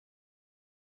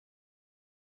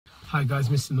Hi guys,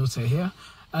 Mr. Norte here.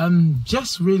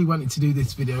 Just really wanted to do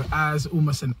this video as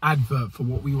almost an advert for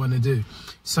what we want to do.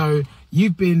 So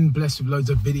you've been blessed with loads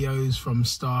of videos from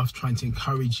staff trying to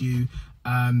encourage you,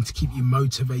 to keep you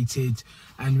motivated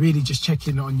and really just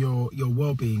checking on your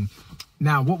well-being.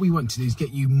 Now, what we want to do is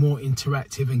get you more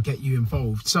interactive and get you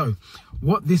involved. So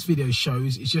what this video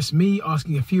shows is just me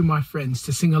asking a few of my friends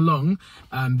to sing along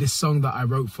this song that I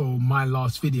wrote for my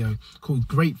last video called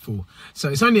Grateful. So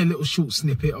it's only a little short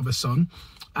snippet of a song,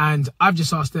 and I've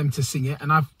just asked them to sing it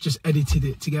and I've just edited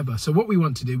it together. So what we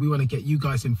want to do, we want to get you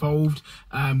guys involved,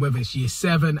 whether it's year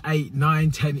 7, 8, 9,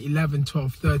 10, 11,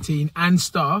 12, 13 and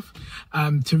staff,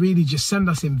 to really just send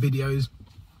us in videos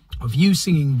of you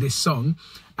singing this song,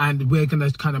 and we're going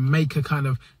to kind of make a kind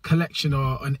of collection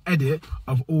or an edit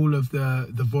of all of the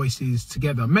voices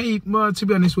together. Well, to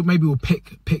be honest, maybe we'll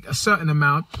pick a certain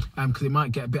amount, because it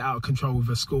might get a bit out of control with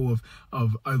a school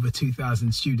of over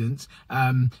 2,000 students.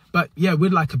 But yeah,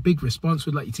 we'd like a big response.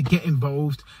 We'd like you to get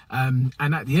involved. And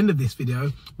at the end of this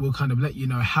video, we'll kind of let you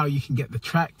know how you can get the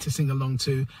track to sing along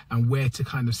to and where to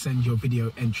kind of send your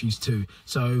video entries to.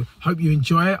 So hope you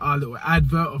enjoy our little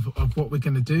advert of what we're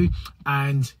going to do.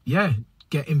 And yeah,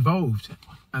 get involved,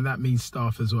 and that means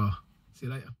staff as well. See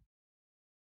you later.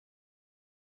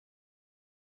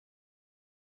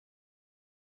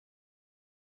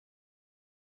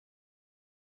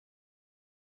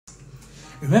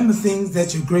 Remember things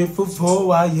that you're grateful for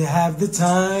while you have the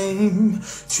time.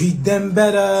 Treat them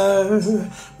better.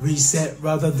 Reset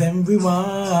rather than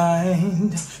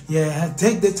rewind. Yeah,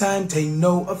 take the time, take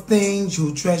note of things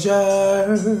you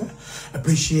treasure.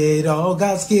 Appreciate all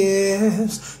God's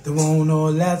gifts. They won't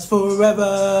all last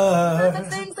forever. Remember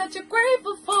things that you're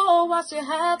grateful for whilst you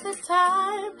have the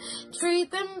time. Treat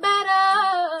them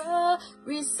better.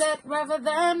 Reset rather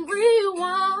than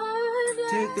rewind.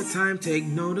 Take the time, take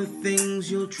note of things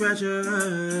you'll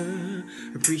treasure.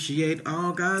 Appreciate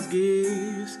all God's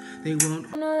gifts. They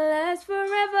won't last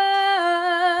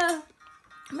forever.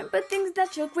 Remember things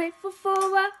that you're grateful for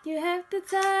while you have the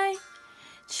time.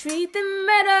 Treat them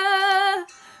better.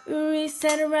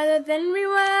 Reset rather than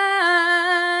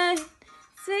rewind.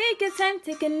 Take your time,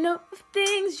 take a note of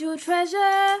things you'll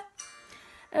treasure.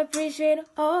 Appreciate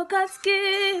all God's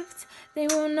gifts. They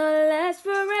will not last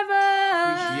forever.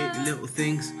 Appreciate the little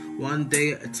things, one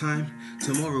day at a time.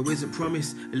 Tomorrow isn't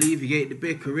promised. Alleviate the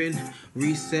bickering.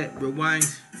 Reset, rewind,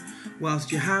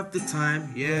 whilst you have the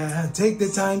time. Yeah, take the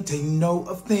time, take note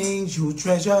of things you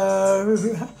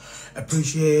treasure.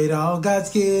 Appreciate all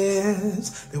God's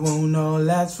gifts. They won't all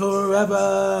last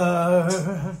forever.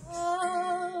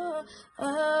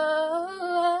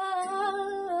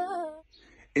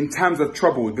 In times of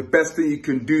trouble, the best thing you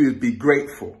can do is be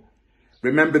grateful.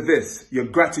 Remember this, your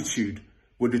gratitude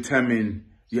will determine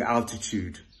your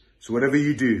altitude. So whatever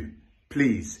you do,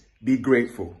 please be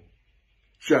grateful.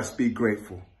 Just be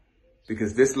grateful.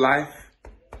 Because this life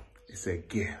is a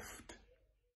gift.